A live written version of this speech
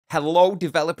Hello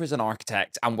developers and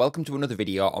architects, and welcome to another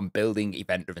video on building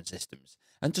event-driven systems.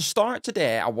 And to start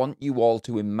today, I want you all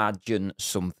to imagine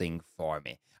something for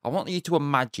me. I want you to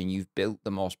imagine you've built the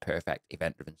most perfect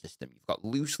event-driven system. You've got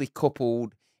loosely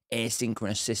coupled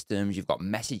asynchronous systems, you've got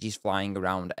messages flying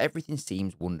around, everything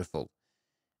seems wonderful.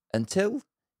 Until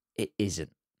it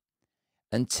isn't.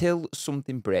 Until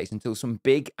something breaks, until some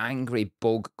big angry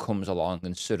bug comes along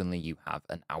and suddenly you have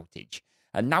an outage.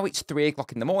 And now it's 3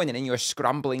 o'clock in the morning and you're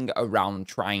scrambling around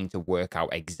trying to work out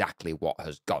exactly what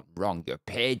has gone wrong. Your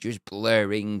page is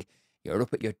blurring, you're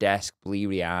up at your desk,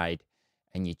 bleary-eyed,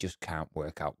 and you just can't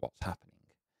work out what's happening.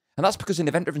 And that's because in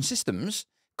event-driven systems,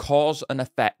 cause and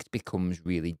effect becomes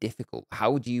really difficult.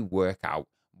 How do you work out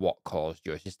what caused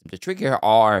your system to trigger,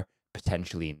 or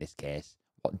potentially in this case,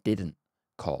 what didn't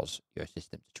cause your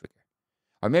system to trigger?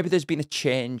 Or maybe there's been a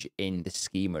change in the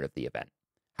schema of the event.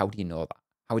 How do you know that?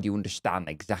 How do you understand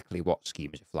exactly what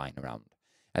schemas are flying around?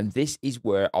 And this is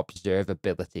where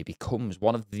observability becomes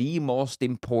one of the most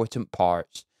important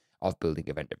parts of building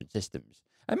event-driven systems.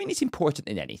 I mean, it's important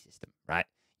in any system, right?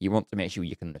 You want to make sure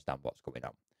you can understand what's going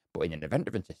on. But in an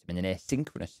event-driven system, in an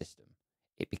asynchronous system,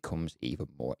 it becomes even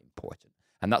more important.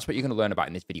 And that's what you're going to learn about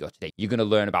in this video today. You're going to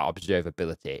learn about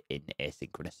observability in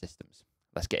asynchronous systems.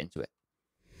 Let's get into it.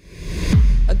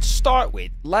 And to start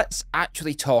with, let's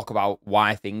actually talk about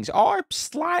why things are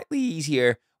slightly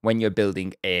easier when you're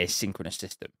building a synchronous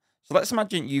system. So let's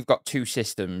imagine you've got two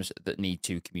systems that need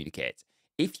to communicate.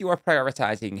 If you are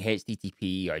prioritizing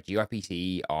HTTP or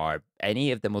gRPC or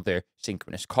any of them other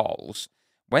synchronous calls,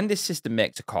 when this system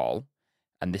makes a call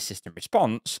and this system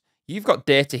responds, you've got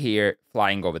data here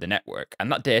flying over the network,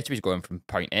 and that data is going from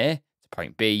point A to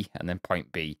point B and then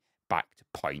point B back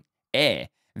to point A.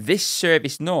 This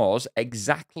service knows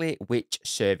exactly which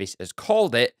service has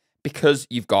called it because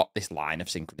you've got this line of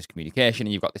synchronous communication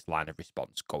and you've got this line of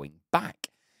response going back.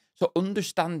 So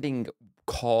understanding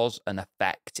cause and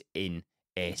effect in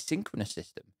a synchronous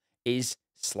system is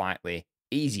slightly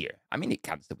easier. I mean, it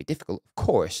can still be difficult, of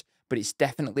course, but it's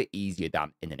definitely easier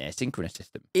than in an asynchronous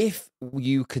system. If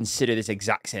you consider this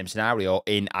exact same scenario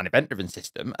in an event-driven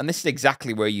system, and this is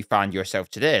exactly where you find yourself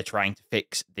today trying to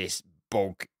fix this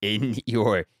bug in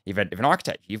your event-driven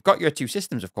architecture. You've got your two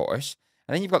systems, of course,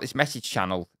 and then you've got this message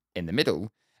channel in the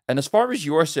middle. And as far as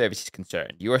your service is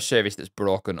concerned, your service that's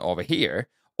broken over here,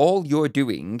 all you're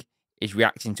doing is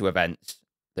reacting to events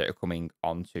that are coming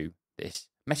onto this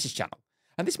message channel.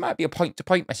 And this might be a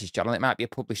point-to-point message channel. It might be a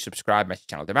publish subscribe message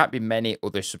channel. There might be many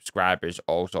other subscribers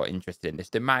also interested in this.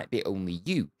 There might be only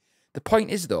you. The point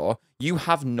is, though, you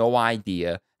have no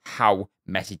idea how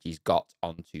messages got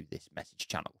onto this message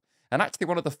channel. And actually,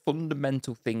 one of the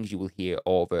fundamental things you will hear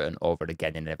over and over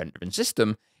again in an event-driven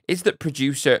system is that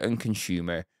producer and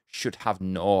consumer should have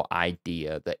no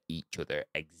idea that each other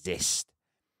exist.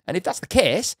 And if that's the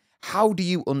case, how do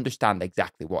you understand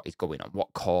exactly what is going on?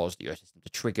 What caused your system to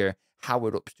trigger? How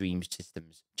are upstream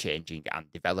systems changing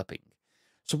and developing?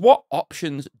 So what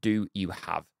options do you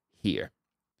have here?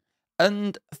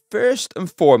 And first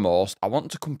and foremost, I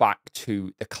want to come back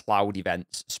to the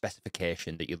CloudEvents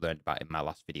specification that you learned about in my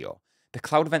last video. The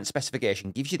CloudEvents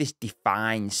specification gives you this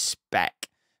defined spec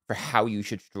for how you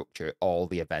should structure all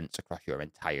the events across your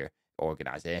entire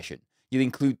organization. You'll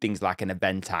include things like an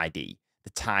event ID, the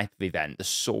type of event, the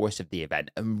source of the event,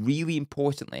 and really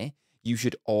importantly, you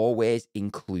should always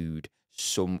include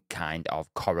some kind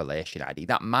of correlation ID.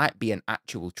 That might be an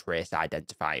actual trace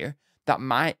identifier. That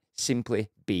might simply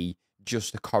be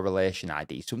just a correlation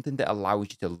ID, something that allows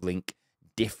you to link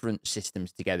different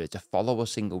systems together to follow a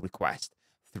single request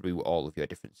through all of your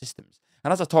different systems.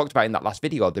 And as I talked about in that last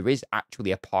video, there is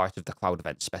actually a part of the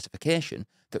CloudEvents specification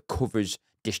that covers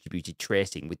distributed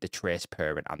tracing with the trace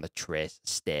parent and the trace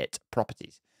state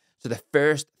properties. So the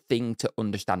first thing to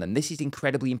understand, and this is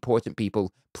incredibly important,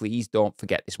 people, please don't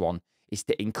forget this one, is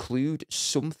to include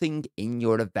something in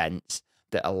your events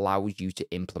that allows you to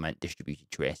implement distributed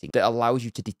tracing, that allows you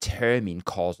to determine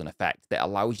cause and effect, that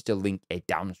allows you to link a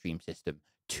downstream system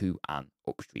to an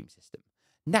upstream system.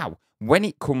 Now, when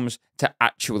it comes to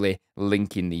actually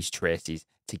linking these traces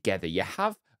together, you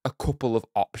have a couple of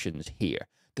options here.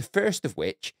 The first of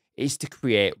which is to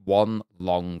create one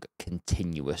long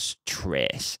continuous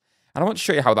trace. And I want to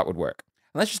show you how that would work.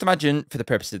 And let's just imagine, for the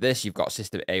purpose of this, you've got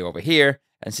system A over here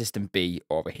and system B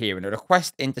over here. And a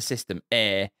request into system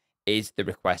A is the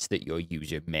request that your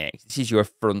user makes. This is your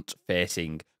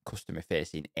front-facing,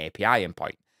 customer-facing API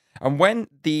endpoint. And when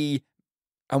the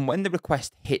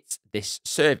request hits this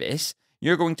service,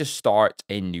 you're going to start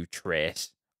a new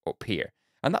trace up here.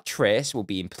 And that trace will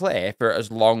be in play for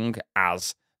as long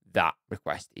as that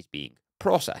request is being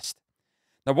processed.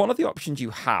 Now, one of the options you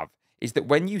have is that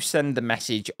when you send the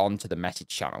message onto the message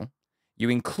channel, you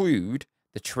include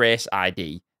the trace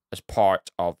ID as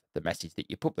part of the message that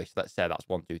you publish. Let's say that's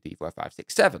 1, 2, 3, 4, 5,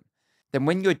 6, 7. Then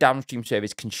when your downstream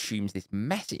service consumes this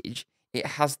message, it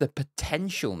has the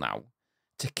potential now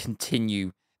to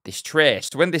continue this trace.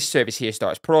 So when this service here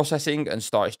starts processing and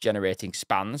starts generating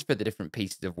spans for the different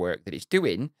pieces of work that it's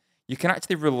doing, you can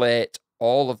actually relate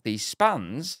all of these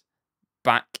spans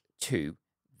back to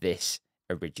this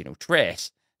original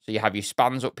trace. So you have your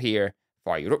spans up here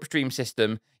for your upstream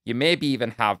system. You maybe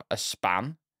even have a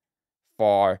span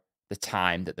for the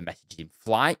time that the message is in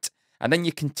flight, and then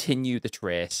you continue the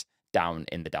trace down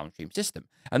in the downstream system.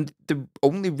 And the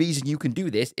only reason you can do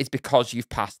this is because you've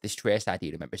passed this trace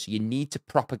ID, remember? So you need to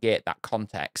propagate that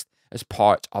context as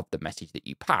part of the message that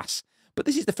you pass. But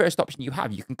this is the first option you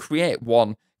have. You can create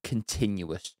one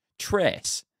continuous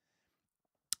trace.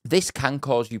 This can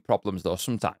cause you problems, though,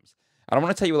 sometimes. And I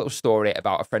want to tell you a little story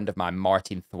about a friend of mine,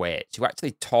 Martin Thwaites, who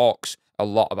actually talks a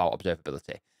lot about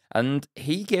observability. And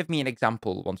he gave me an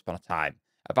example once upon a time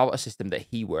about a system that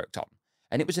he worked on.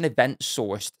 And it was an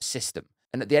event-sourced system.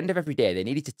 And at the end of every day, they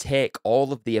needed to take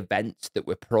all of the events that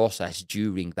were processed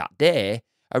during that day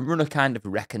and run a kind of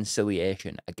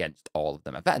reconciliation against all of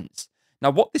them events.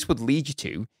 Now, what this would lead you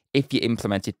to, if you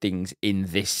implemented things in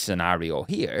this scenario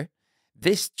here,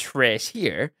 this trace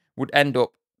here would end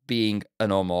up being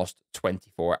an almost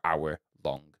 24-hour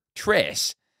long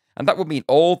trace. And that would mean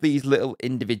all these little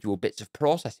individual bits of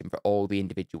processing for all the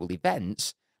individual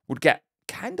events would get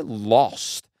kind of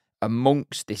lost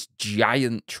amongst this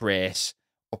giant trace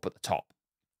up at the top.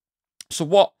 So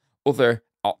what other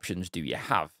options do you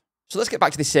have? So let's get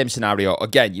back to the same scenario.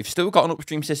 Again, you've still got an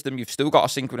upstream system, you've still got a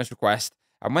synchronous request,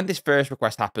 and when this first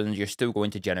request happens, you're still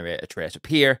going to generate a trace up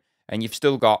here, and you've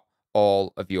still got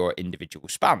all of your individual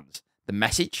spans. The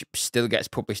message still gets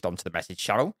published onto the message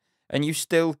channel, and you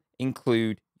still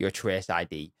include your trace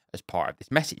ID as part of this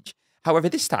message. However,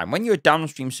 this time, when your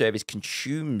downstream service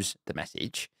consumes the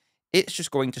message, it's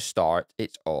just going to start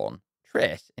its own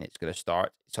trace, and it's going to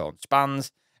start its own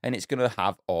spans, and it's going to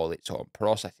have all its own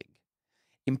processing.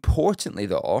 Importantly,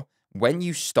 though, when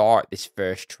you start this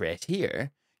first trace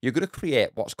here, you're going to create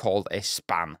what's called a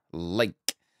span link.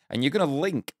 And you're going to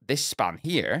link this span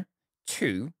here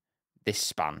to this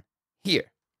span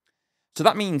here. So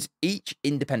that means each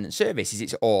independent service is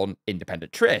its own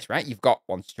independent trace, right? You've got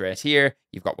one trace here,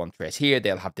 you've got one trace here.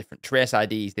 They'll have different trace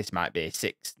IDs. This might be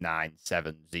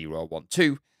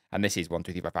 697012, and this is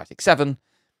 1235567.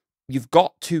 You've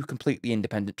got two completely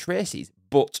independent traces,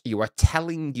 but you are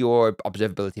telling your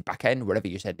observability backend, wherever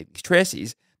you're sending these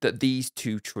traces, that these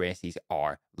two traces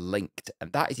are linked.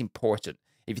 And that is important.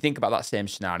 If you think about that same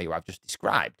scenario I've just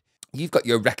described, you've got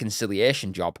your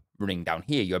reconciliation job running down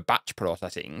here, your batch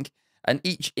processing, and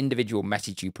each individual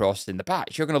message you process in the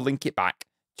batch, you're going to link it back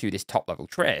to this top level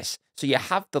trace. So you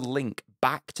have the link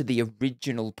back to the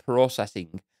original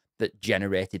processing that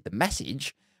generated the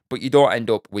message, but you don't end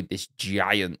up with this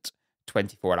giant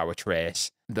 24-hour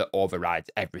trace that overrides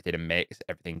everything and makes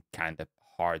everything kind of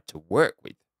hard to work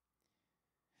with.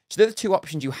 So they're the two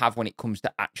options you have when it comes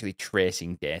to actually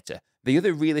tracing data. The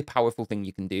other really powerful thing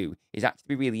you can do is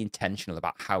actually be really intentional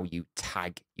about how you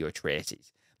tag your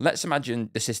traces. Let's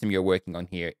imagine the system you're working on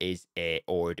here is a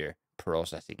order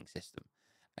processing system.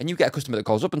 And you get a customer that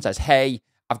calls up and says, hey,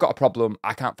 I've got a problem.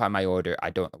 I can't find my order.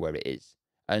 I don't know where it is.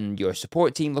 And your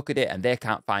support team look at it and they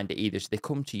can't find it either. So they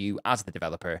come to you as the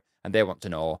developer and they want to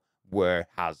know, where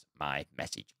has my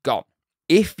message gone?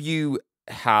 If you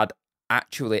had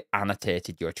actually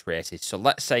annotated your traces, so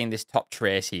let's say in this top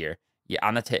trace here, you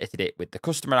annotated it with the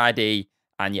customer ID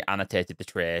and you annotated the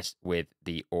trace with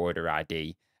the order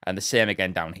ID. And the same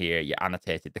again down here, you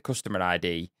annotated the customer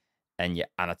ID and you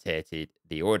annotated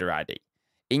the order ID.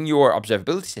 In your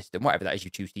observability system, whatever that is you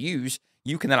choose to use,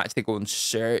 you can then actually go and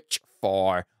search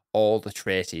for all the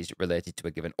traces related to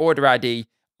a given order ID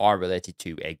or related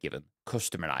to a given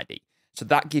customer ID. So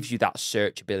that gives you that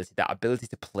searchability, that ability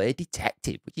to play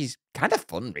detective, which is kind of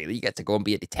fun, really. You get to go and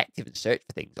be a detective and search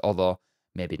for things, although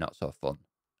maybe not so fun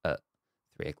at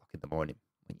 3 o'clock in the morning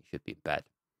when you should be in bed.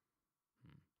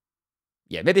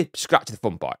 Yeah, maybe scratch the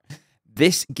fun part.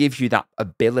 This gives you that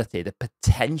ability, the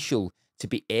potential to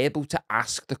be able to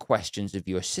ask the questions of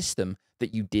your system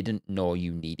that you didn't know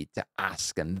you needed to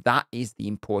ask. And that is the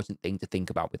important thing to think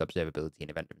about with observability and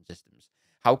event-driven systems.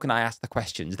 How can I ask the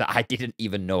questions that I didn't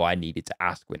even know I needed to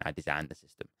ask when I designed the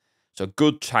system? So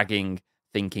good tagging,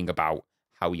 thinking about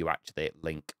how you actually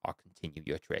link or continue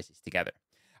your traces together.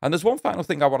 And there's one final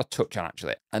thing I want to touch on,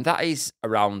 actually, and that is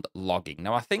around logging.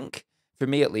 Now, I think, for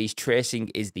me at least, tracing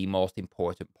is the most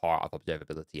important part of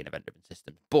observability and event-driven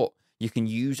systems. But you can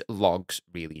use logs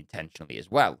really intentionally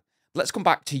as well. Let's come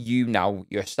back to you now.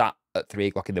 You're sat at 3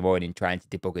 o'clock in the morning trying to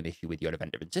debug an issue with your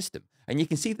event-driven system. And you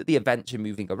can see that the events are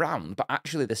moving around, but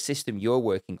actually the system you're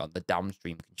working on, the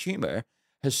downstream consumer,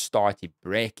 has started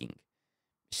breaking,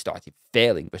 started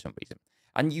failing for some reason.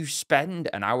 And you spend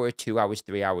an hour, 2 hours,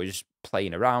 3 hours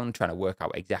playing around, trying to work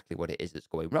out exactly what it is that's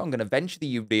going wrong. And eventually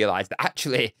you realize that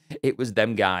actually it was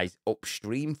them guys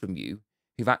upstream from you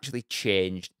who've actually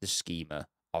changed the schema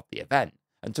of the event.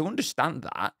 And to understand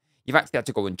that, you've actually had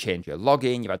to go and change your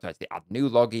login. You've had to actually add new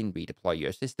login, redeploy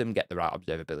your system, get the right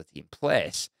observability in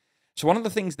place. So one of the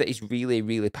things that is really,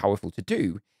 really powerful to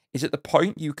do is at the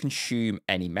point you consume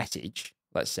any message,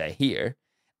 let's say here,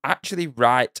 actually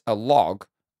write a log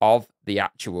of the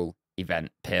actual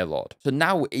event payload. So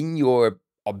now in your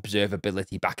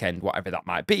observability backend, whatever that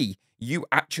might be, you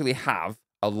actually have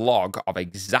a log of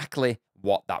exactly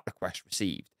what that request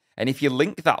received. And if you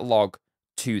link that log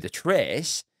to the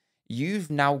trace,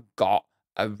 you've now got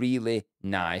a really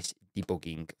nice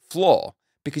debugging flow.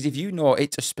 Because if you know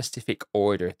it's a specific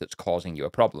order that's causing you a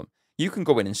problem, you can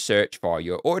go in and search for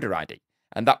your order ID.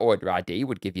 And that order ID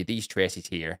would give you these traces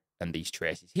here and these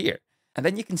traces here. And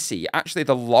then you can see actually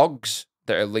the logs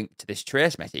that are linked to this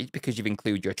trace message, because you've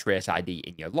included your trace ID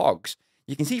in your logs.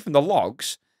 You can see from the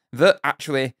logs that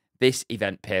actually this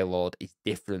event payload is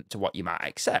different to what you might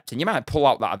accept. And you might pull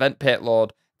out that event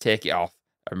payload, take it off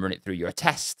and run it through your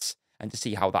tests and to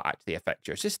see how that actually affects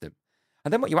your system.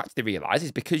 And then what you actually realize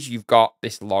is because you've got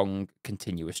this long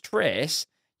continuous trace,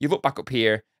 you look back up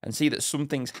here and see that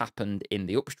something's happened in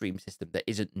the upstream system that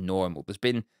isn't normal. There's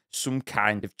been some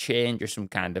kind of change or some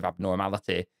kind of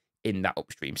abnormality in that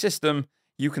upstream system.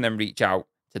 You can then reach out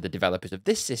to the developers of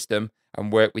this system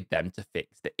and work with them to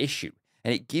fix the issue.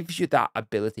 And it gives you that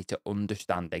ability to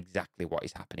understand exactly what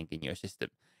is happening in your system.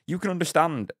 You can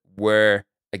understand where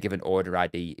a given order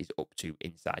ID is up to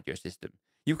inside your system.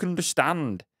 You can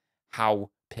understand how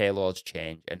payloads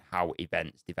change and how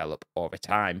events develop over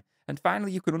time. And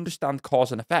finally, you can understand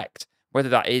cause and effect, whether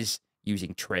that is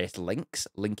using trace links,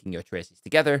 linking your traces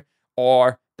together,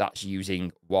 or that's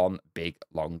using one big,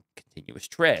 long, continuous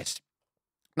trace.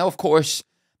 Now, of course,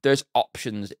 there's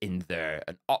options in there,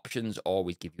 and options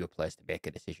always give you a place to make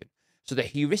a decision. So the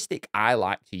heuristic I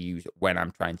like to use when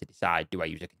I'm trying to decide, do I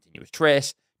use a continuous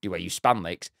trace? Do I use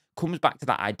SpanLinks? Comes back to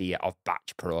that idea of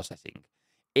batch processing.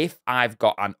 If I've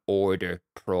got an order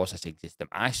processing system,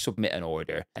 I submit an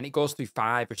order and it goes through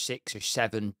 5 or 6 or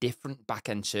 7 different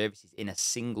backend services in a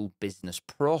single business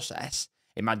process.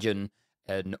 Imagine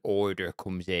an order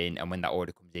comes in, and when that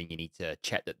order comes in, you need to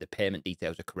check that the payment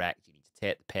details are correct. You need to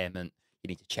take the payment. You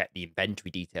need to check the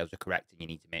inventory details are correct, and you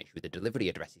need to make sure the delivery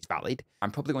address is valid. I'm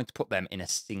probably going to put them in a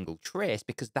single trace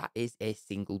because that is a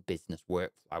single business workflow.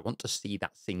 I want to see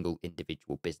that single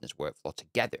individual business workflow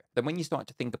together. Then when you start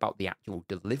to think about the actual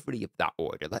delivery of that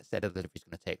order, let's say the delivery is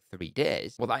going to take 3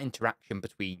 days. Well, that interaction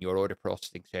between your order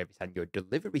processing service and your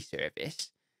delivery service,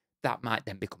 that might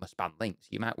then become a span link. So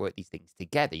you might work these things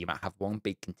together. You might have one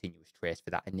big continuous trace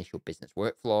for that initial business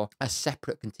workflow, a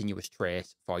separate continuous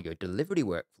trace for your delivery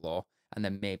workflow, and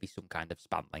then maybe some kind of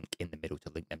span link in the middle to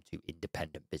link them to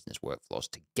independent business workflows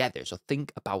together. So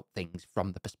think about things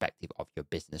from the perspective of your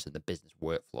business and the business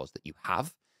workflows that you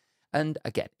have. And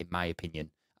again, in my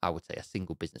opinion, I would say a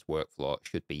single business workflow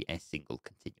should be a single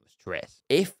continuous trace.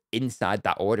 If inside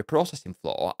that order processing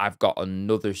flow, I've got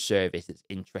another service that's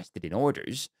interested in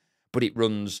orders, but it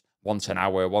runs once an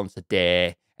hour, once a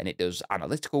day, and it does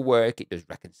analytical work, it does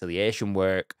reconciliation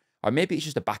work, or maybe it's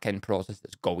just a back-end process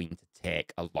that's going to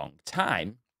take a long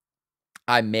time,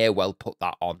 I may well put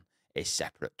that on a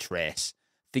separate trace.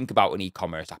 Think about an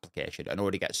e-commerce application. An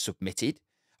order gets submitted,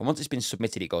 and once it's been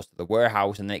submitted, it goes to the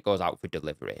warehouse, and then it goes out for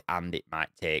delivery, and it might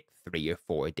take 3 or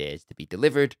 4 days to be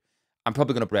delivered. I'm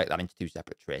probably going to break that into 2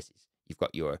 separate traces. You've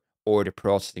got your order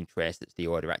processing trace, that's the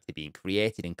order actually being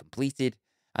created and completed,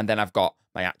 and then I've got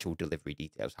my actual delivery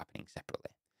details happening separately.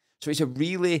 So it's a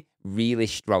really, really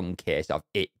strong case of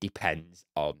it depends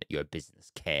on your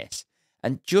business case.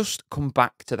 And just come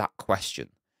back to that question.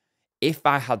 If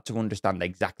I had to understand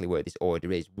exactly where this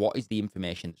order is, what is the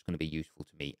information that's going to be useful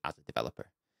to me as a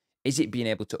developer? Is it being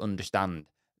able to understand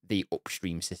the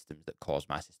upstream systems that cause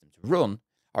my system to run?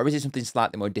 Or is it something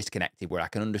slightly more disconnected where I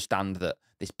can understand that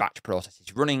this batch process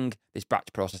is running, this batch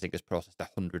processing has processed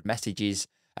 100 messages,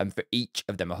 and for each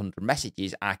of them 100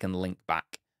 messages, I can link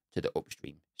back to the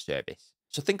upstream service.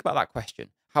 So think about that question.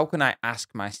 How can I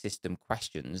ask my system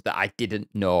questions that I didn't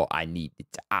know I needed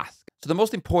to ask? So the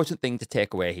most important thing to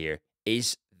take away here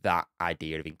is that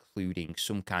idea of including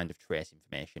some kind of trace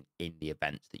information in the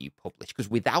events that you publish. Because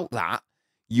without that,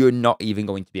 you're not even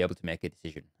going to be able to make a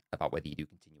decision about whether you do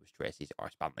continuous traces or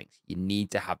SpanLinks. You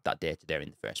need to have that data there in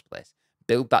the first place.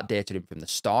 Build that data in from the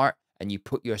start, and you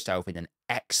put yourself in an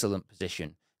excellent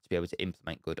position to be able to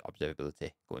implement good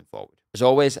observability going forward. As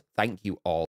always, thank you all.